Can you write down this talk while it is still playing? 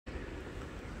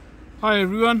Hi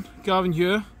everyone, Gavin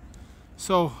here.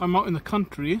 So I'm out in the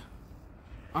country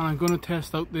and I'm going to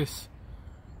test out this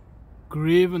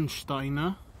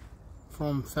Grevensteiner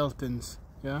from Veltins.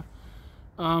 Yeah,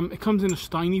 it comes in a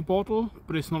Steiny bottle,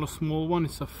 but it's not a small one,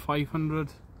 it's a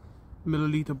 500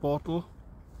 milliliter bottle.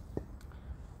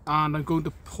 And I'm going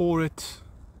to pour it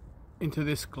into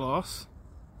this glass.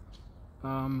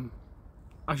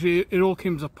 Actually it all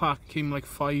came as a pack, it came like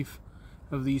 5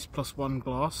 of these plus 1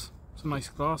 glass. It's a nice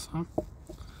glass, huh?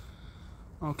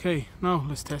 Okay, now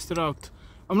let's test it out.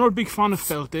 I'm not a big fan of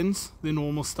Veltins, the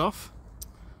normal stuff.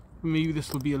 Maybe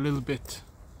this will be a little bit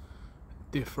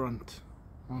different.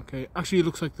 Okay, actually it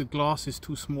looks like the glass is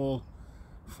too small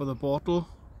for the bottle,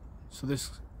 so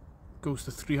this goes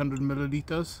to 300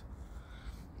 milliliters.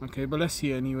 Okay, but let's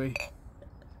see anyway.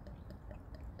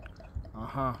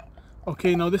 Aha.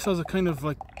 Okay, now this has a kind of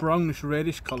like brownish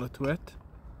reddish colour to it.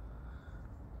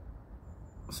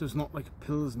 So it's not like a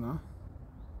Pilsner.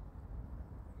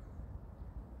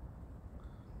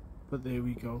 But there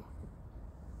we go.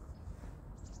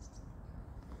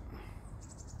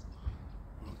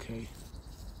 Okay.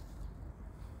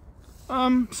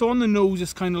 So on the nose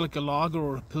it's kind of like a lager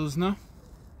or a Pilsner.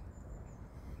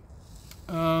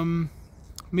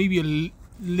 Maybe a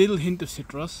little hint of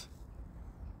citrus.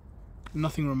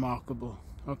 Nothing remarkable.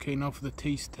 Okay, now for the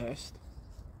taste test.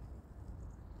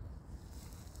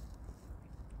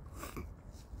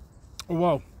 Oh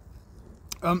wow,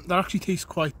 that actually tastes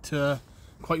quite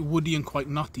woody and quite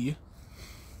nutty,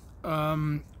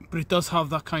 but it does have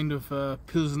that kind of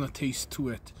Pilsner taste to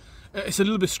it. It's a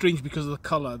little bit strange because of the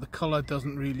colour. The colour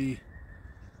doesn't really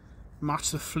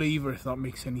match the flavour, if that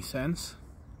makes any sense.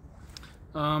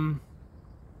 Kind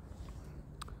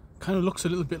of looks a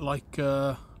little bit like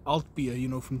Landbier, you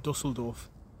know, from Dusseldorf.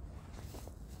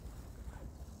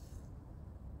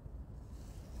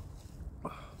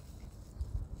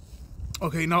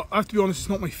 Okay, now I have to be honest, it's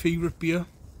not my favourite beer.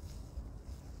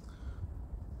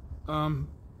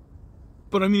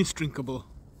 But I mean it's drinkable.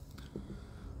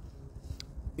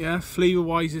 Yeah, flavour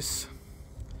wise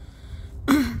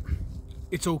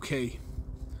it's okay.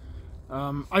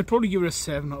 I'd probably give it a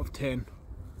 7 out of 10.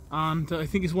 And I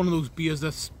think it's one of those beers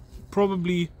that's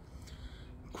probably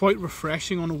quite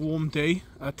refreshing on a warm day.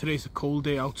 Today's a cold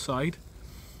day outside.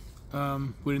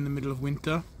 We're in the middle of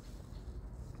winter.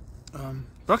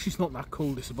 But actually it's not that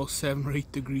cold, it's about 7 or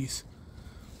 8 degrees.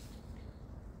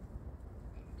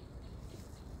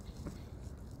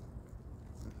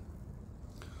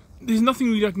 There's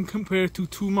nothing really I can compare it to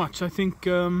too much. I think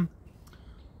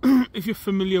if you're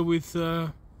familiar with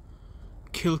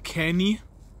Kilkenny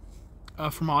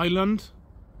from Ireland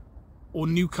or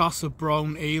Newcastle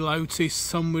Brown Ale, I would say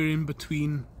somewhere in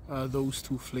between those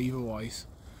two flavour wise.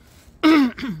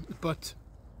 But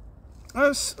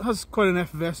has quite an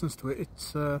effervescence to it.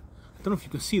 It's I don't know if you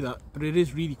can see that, but it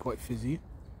is really quite fizzy.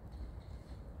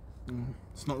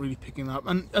 It's not really picking that up,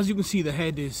 and as you can see, the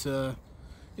head is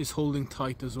holding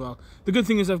tight as well. The good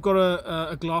thing is I've got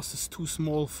a glass that's too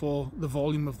small for the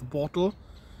volume of the bottle,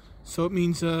 so it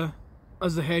means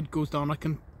as the head goes down, I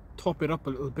can top it up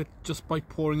a little bit just by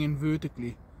pouring in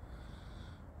vertically,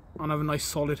 and have a nice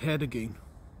solid head again.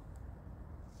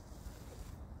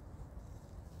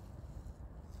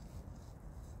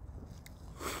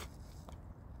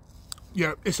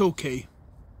 Yeah, it's okay.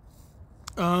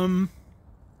 Let's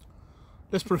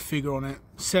put a figure on it.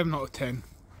 7 out of 10.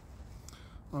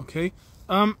 Okay.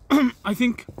 I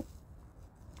think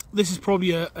this is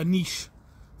probably a niche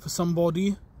for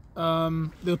somebody.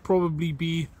 There'll probably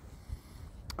be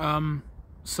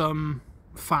some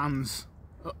fans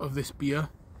of this beer.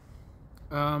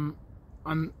 And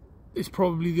it's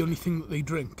probably the only thing that they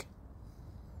drink.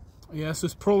 Yeah, so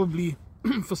it's probably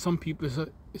for some people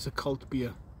it's a cult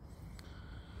beer.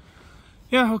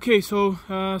 Yeah, okay, so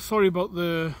sorry about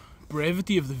the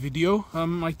brevity of the video.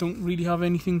 I don't really have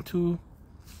anything to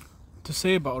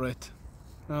say about it,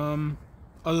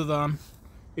 other than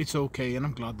it's okay, and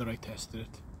I'm glad that I tested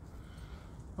it.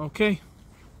 Okay,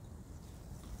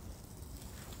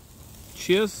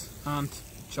 cheers and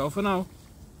ciao for now.